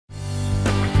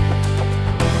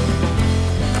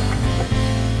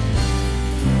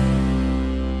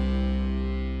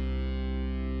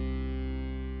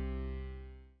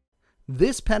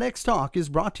This PetX Talk is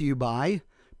brought to you by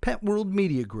Pet World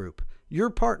Media Group, your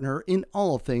partner in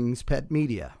all things pet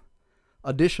media.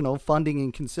 Additional funding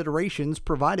and considerations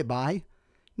provided by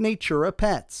Natura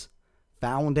Pets,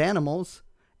 Found Animals,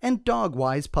 and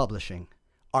Dogwise Publishing.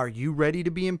 Are you ready to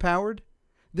be empowered?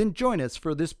 Then join us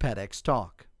for this PetX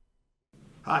Talk.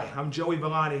 Hi, I'm Joey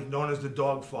Villani, known as the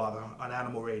Dog Father on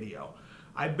Animal Radio.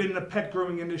 I've been in the pet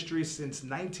grooming industry since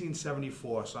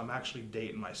 1974, so I'm actually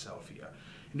dating myself here.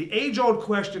 And the age-old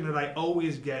question that I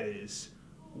always get is,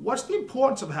 what's the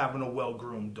importance of having a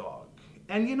well-groomed dog?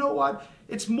 And you know what?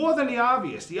 It's more than the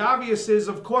obvious. The obvious is,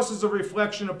 of course, is a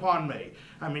reflection upon me.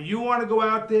 I mean, you want to go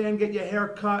out there and get your hair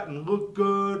cut and look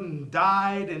good and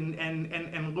dyed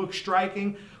and look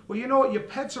striking. Well, you know what? Your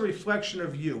pet's a reflection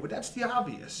of you, but that's the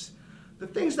obvious. The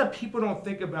things that people don't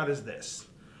think about is this.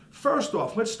 First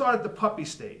off, let's start at the puppy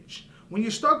stage. When you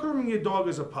start grooming your dog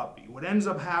as a puppy, what ends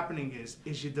up happening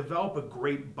is you develop a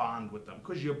great bond with them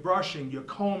because you're brushing, you're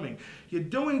combing, you're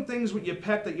doing things with your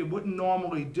pet that you wouldn't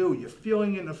normally do. You're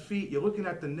feeling in the feet, you're looking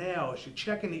at the nails, you're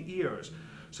checking the ears.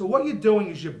 So what you're doing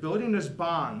is you're building this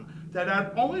bond that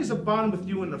not only is a bond with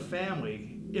you and the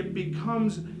family, it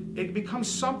becomes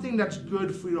something that's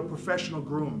good for your professional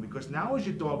grooming, because now as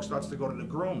your dog starts to go to the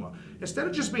groomer, instead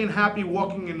of just being happy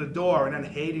walking in the door and then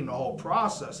hating the whole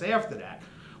process after that,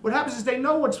 what happens is they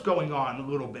know what's going on a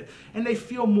little bit and they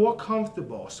feel more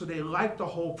comfortable, so they like the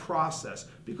whole process.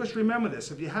 Because remember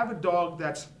this, if you have a dog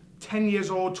that's 10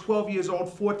 years old, 12 years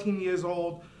old, 14 years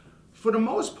old, for the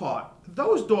most part,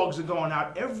 those dogs are going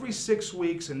out every 6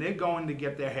 weeks and they're going to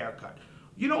get their hair cut.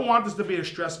 You don't want this to be a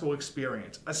stressful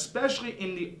experience, especially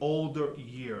in the older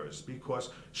years, because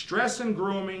stress and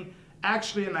grooming,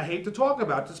 actually, and I hate to talk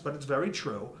about this, but it's very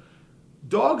true,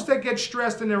 dogs that get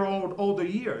stressed in their older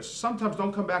years sometimes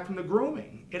don't come back from the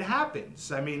grooming. It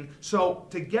happens. I mean, so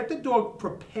to get the dog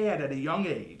prepared at a young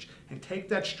age and take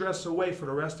that stress away for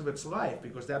the rest of its life,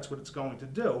 because that's what it's going to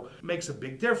do, makes a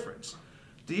big difference.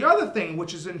 The other thing,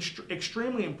 which is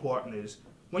extremely important, is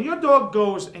when your dog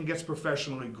goes and gets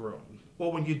professionally groomed,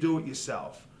 or when you do it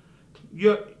yourself,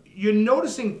 you're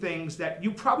noticing things that you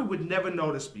probably would never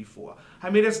notice before. I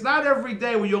mean, it's not every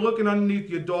day where you're looking underneath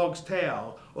your dog's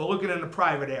tail or looking in the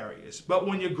private areas. But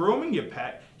when you're grooming your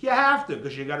pet, you have to,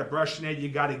 because you got to brush in there, you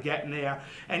got to get in there,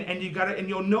 and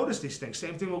you'll notice these things.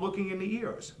 Same thing with looking in the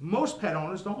ears. Most pet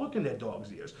owners don't look in their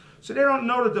dog's ears, so they don't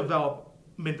know the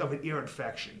development of an ear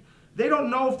infection. They don't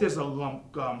know if there's a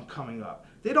lump coming up.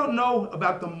 They don't know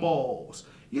about the moles.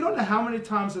 You don't know how many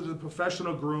times as a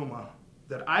professional groomer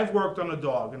that I've worked on a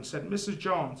dog and said, Mrs.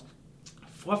 Jones,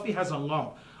 Fluffy has a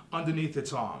lump underneath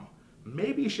its arm.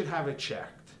 Maybe you should have it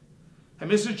checked.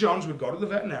 And Mrs. Jones would go to the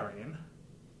veterinarian,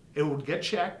 it would get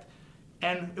checked,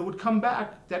 and it would come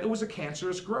back that it was a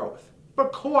cancerous growth,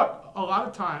 but caught a lot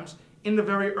of times in the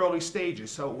very early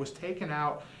stages. So it was taken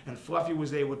out and Fluffy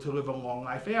was able to live a long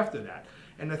life after that.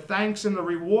 And the thanks and the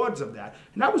rewards of that.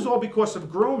 And that was all because of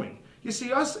grooming. You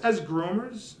see, us as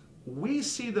groomers, we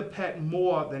see the pet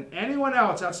more than anyone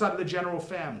else outside of the general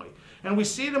family. And we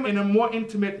see them in a more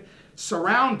intimate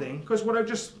surrounding, because what I've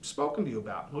just spoken to you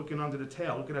about, looking under the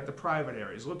tail, looking at the private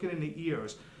areas, looking in the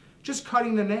ears, just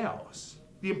cutting the nails.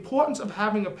 The importance of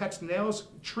having a pet's nails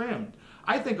trimmed.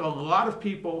 I think a lot of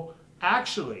people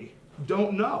actually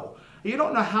don't know. You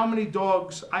don't know how many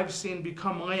dogs I've seen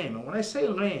become lame. And when I say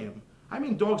lame, I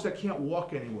mean dogs that can't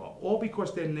walk anymore, all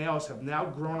because their nails have now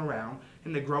grown around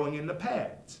and they're growing in the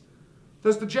pads.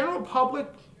 Does the general public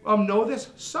know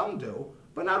this? Some do,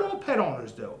 but not all pet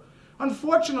owners do.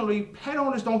 Unfortunately, pet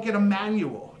owners don't get a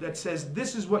manual that says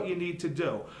this is what you need to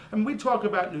do. And we talk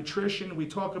about nutrition, we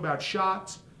talk about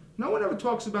shots. No one ever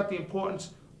talks about the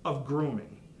importance of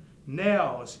grooming.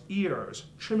 Nails, ears,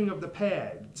 trimming of the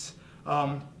pads,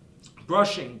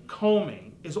 brushing,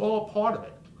 combing is all a part of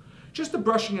it. Just the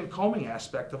brushing and combing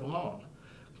aspect of alone.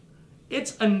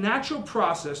 It's a natural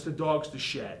process for dogs to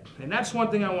shed. And that's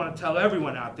one thing I want to tell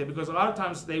everyone out there, because a lot of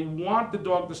times they want the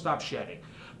dog to stop shedding.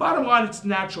 Bottom line, it's a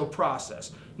natural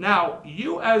process. Now,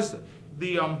 you as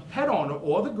the pet owner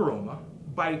or the groomer,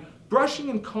 by brushing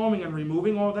and combing and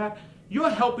removing all that, you're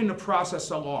helping the process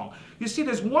along. You see,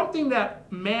 there's one thing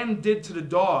that man did to the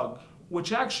dog,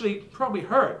 which actually probably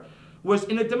hurt, was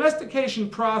in the domestication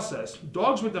process,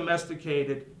 dogs were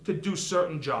domesticated to do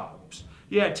certain jobs.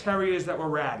 You had terriers that were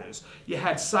ratters. You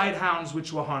had sighthounds,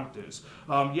 which were hunters.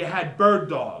 You had bird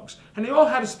dogs, and they all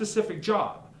had a specific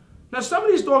job. Now, some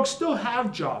of these dogs still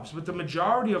have jobs, but the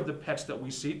majority of the pets that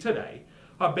we see today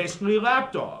are basically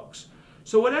lap dogs.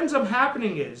 So what ends up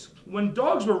happening is, when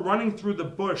dogs were running through the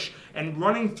bush and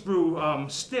running through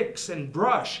sticks and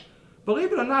brush,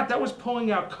 believe it or not, that was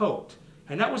pulling out coat.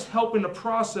 And that was helping the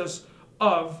process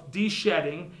of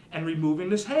de-shedding and removing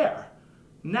this hair.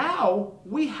 Now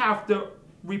we have to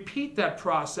repeat that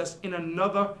process in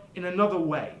another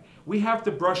way. We have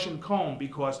to brush and comb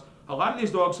because a lot of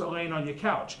these dogs are laying on your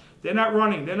couch. They're not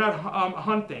running, they're not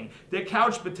hunting, they're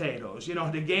couch potatoes, you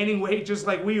know, they're gaining weight just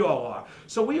like we all are.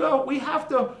 So we have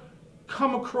to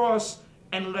come across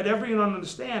and let everyone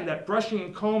understand that brushing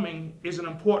and combing is an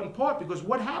important part, because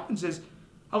what happens is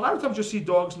a lot of times you'll see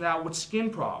dogs now with skin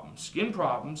problems. Skin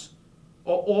problems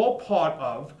are all part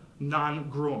of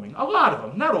non-grooming. A lot of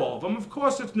them, not all of them. Of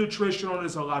course, it's nutritional, and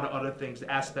there's a lot of other things,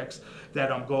 aspects that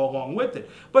go along with it.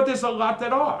 But there's a lot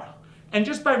that are. And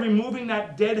just by removing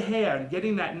that dead hair and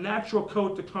getting that natural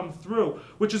coat to come through,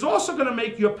 which is also going to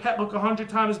make your pet look 100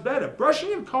 times better.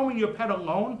 Brushing and combing your pet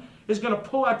alone is going to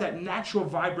pull out that natural,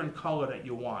 vibrant color that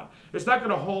you want. It's not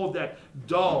going to hold that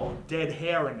dull, dead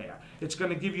hair in there. It's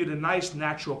going to give you the nice,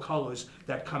 natural colors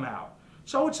that come out.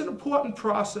 So it's an important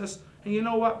process, and you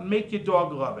know what? Make your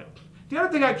dog love it. The other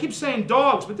thing, I keep saying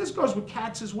dogs, but this goes with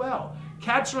cats as well.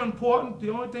 Cats are important. The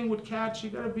only thing with cats, you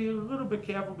got to be a little bit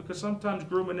careful, because sometimes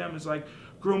grooming them is like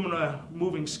grooming a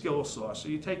moving skill saw. So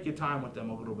you take your time with them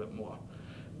a little bit more.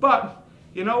 But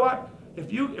you know what?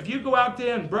 If you go out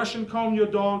there and brush and comb your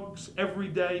dogs every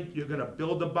day, you're going to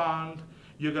build a bond.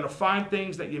 You're going to find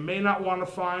things that you may not want to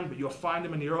find, but you'll find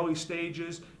them in the early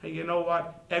stages. And you know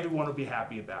what? Everyone will be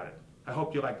happy about it. I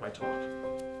hope you like my talk.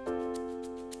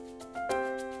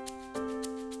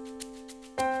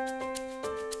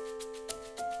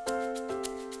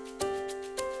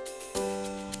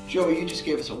 Joey, you just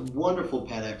gave us a wonderful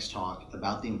PetX talk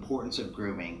about the importance of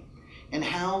grooming and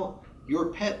how your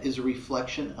pet is a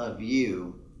reflection of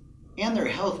you, and their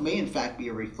health may in fact be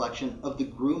a reflection of the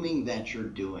grooming that you're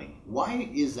doing. Why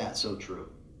is that so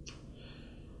true?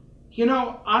 You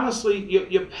know, honestly,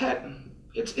 your pet,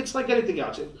 it's like anything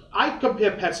else. I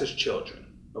compare pets as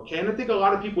children, okay? And I think a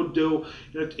lot of people do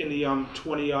in the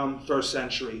 21st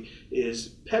century is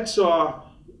pets are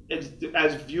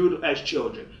as viewed as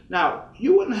children. Now,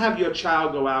 you wouldn't have your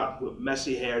child go out with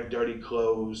messy hair, dirty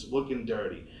clothes, looking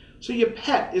dirty. So your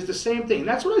pet is the same thing. And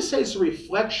that's what I say is a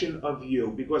reflection of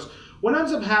you, because what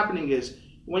ends up happening is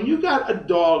when you got a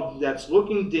dog that's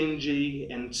looking dingy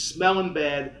and smelling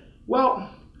bad,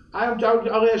 well,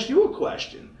 I'll ask you a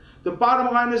question. The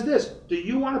bottom line is this: do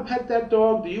you want to pet that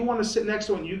dog? Do you want to sit next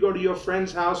to it when you go to your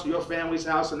friend's house, your family's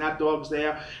house, and that dog's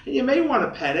there? And you may want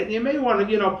to pet it, and you may want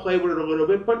to, play with it a little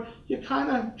bit, but you kind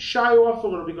of shy off a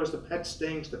little because the pet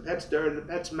stinks, the pet's dirty, the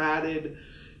pet's matted.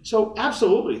 So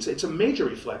absolutely, it's a major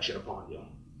reflection upon you.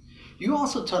 You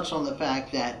also touched on the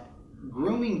fact that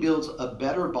grooming builds a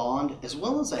better bond as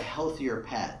well as a healthier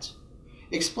pet.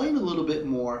 Explain a little bit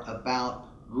more about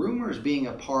groomers being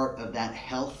a part of that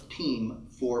health team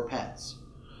for pets.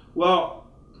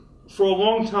 Well, for a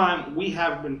long time, we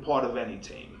haven't been part of any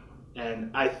team.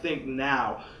 And I think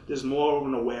now there's more of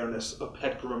an awareness of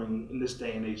pet grooming in this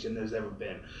day and age than there's ever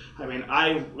been. I mean,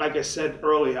 like I said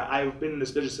earlier, I've been in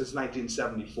this business since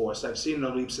 1974, so I've seen the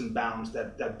leaps and bounds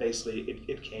that basically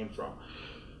it came from.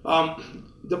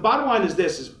 The bottom line is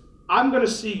this: is I'm going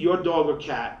to see your dog or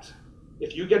cat,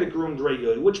 if you get it groomed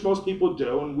regularly, which most people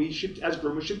do, and we should, as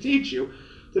groomers, should teach you,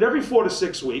 that every 4 to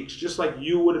 6 weeks, just like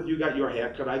you would if you got your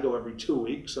hair cut. I go every 2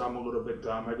 weeks, so I'm a little bit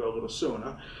I go a little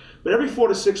sooner. But every 4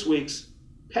 to 6 weeks,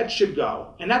 pets should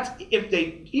go. And that's if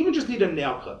they even just need a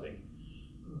nail clipping.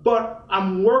 But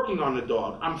I'm working on the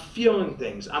dog. I'm feeling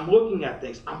things. I'm looking at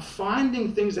things. I'm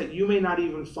finding things that you may not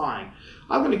even find.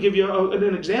 I'm going to give you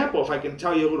an example, if I can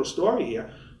tell you a little story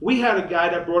here. We had a guy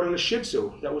that brought in a Shih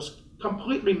Tzu that was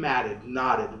completely matted,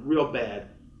 knotted, real bad.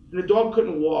 And the dog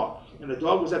couldn't walk. And the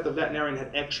dog was at the veterinarian,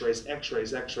 had x-rays,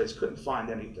 couldn't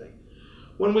find anything.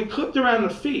 When we clipped around the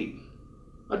feet,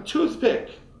 a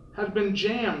toothpick had been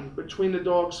jammed between the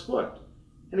dog's foot,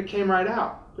 and it came right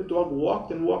out. The dog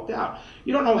walked and walked out.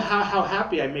 You don't know how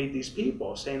happy I made these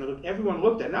people, saying that everyone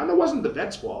looked at it. Now, it wasn't the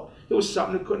vet's fault. It was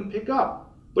something they couldn't pick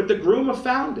up. But the groomer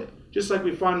found it, just like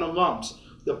we find the lumps,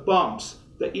 the bumps,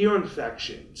 the ear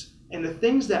infections, and the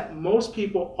things that most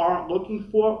people aren't looking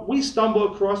for. We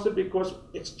stumble across it because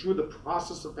it's through the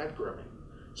process of pet grooming.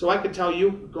 So I can tell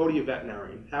you, go to your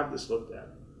veterinarian, have this looked at.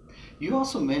 You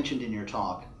also mentioned in your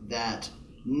talk that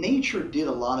nature did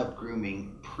a lot of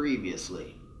grooming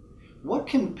previously. What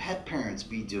can pet parents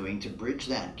be doing to bridge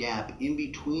that gap in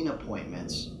between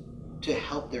appointments to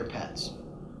help their pets?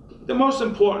 The most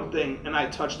important thing, and I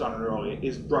touched on it earlier,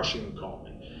 is brushing and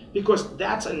combing, because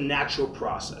that's a natural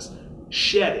process.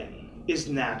 Shedding is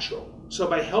natural. So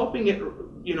by helping it,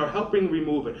 helping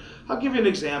remove it. I'll give you an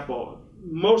example.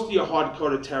 Most of your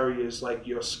hard-coated terriers, like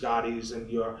your Scotties and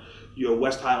your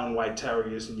West Highland White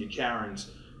Terriers and your Karens,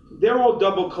 they're all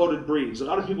double-coated breeds. A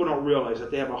lot of people don't realize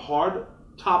that they have a hard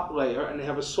top layer and they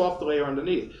have a soft layer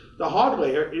underneath. The hard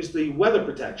layer is the weather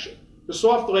protection. The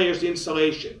soft layer is the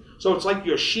insulation. So it's like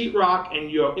your sheetrock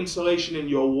and your insulation in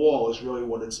your wall is really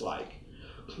what it's like.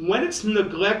 When it's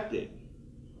neglected,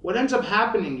 what ends up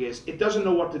happening is it doesn't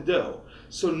know what to do.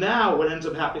 So now what ends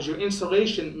up happening is your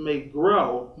insulation may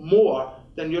grow more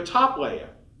than your top layer.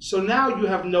 So now you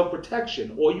have no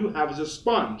protection. All you have is a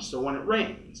sponge, so when it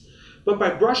rains. But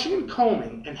by brushing and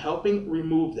combing and helping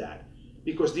remove that,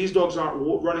 because these dogs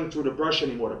aren't running through the brush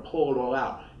anymore to pull it all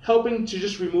out, helping to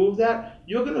just remove that,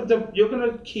 you're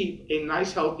gonna keep a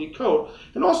nice healthy coat,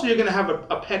 and also you're gonna have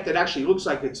a pet that actually looks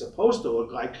like it's supposed to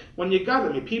look like when you got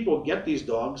them. I mean, people get these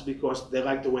dogs because they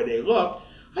like the way they look.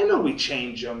 I know we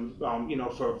change them,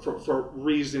 for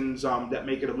reasons that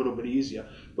make it a little bit easier,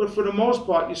 but for the most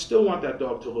part, you still want that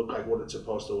dog to look like what it's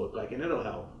supposed to look like, and it'll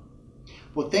help.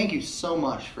 Well, thank you so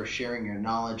much for sharing your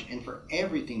knowledge and for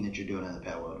everything that you're doing in the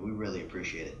pet world. We really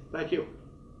appreciate it. Thank you.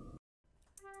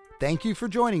 Thank you for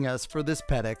joining us for this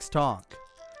PetX Talk.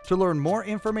 To learn more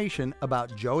information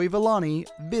about Joey Villani,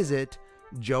 visit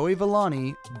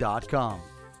joeyvillani.com.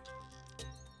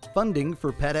 Funding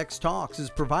for PetX Talks is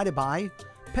provided by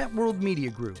Pet World Media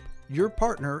Group, your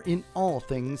partner in all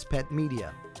things pet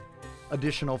media.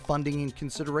 Additional funding and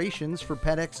considerations for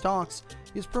PetX Talks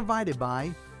is provided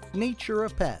by Nature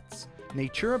of Pets.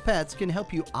 Nature of Pets can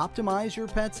help you optimize your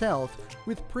pet's health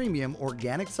with premium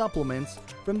organic supplements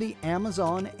from the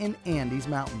Amazon and Andes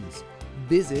Mountains.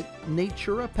 Visit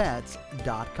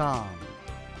natureofpets.com.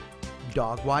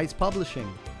 Dogwise Publishing,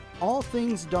 all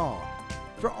things dog.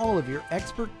 For all of your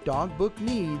expert dog book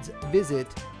needs,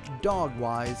 visit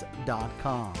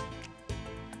dogwise.com.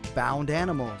 Found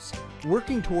Animals,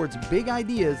 working towards big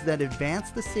ideas that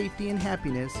advance the safety and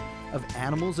happiness of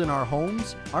animals in our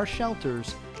homes, our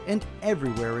shelters, and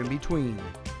everywhere in between.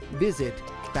 Visit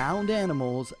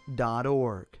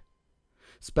foundanimals.org.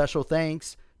 Special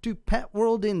thanks to Pet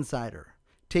World Insider,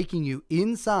 taking you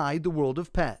inside the world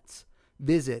of pets.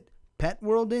 Visit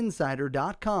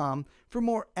petworldinsider.com for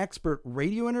more expert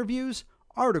radio interviews,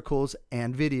 articles,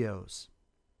 and videos.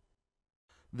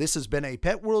 This has been a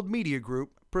Pet World Media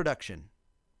Group production.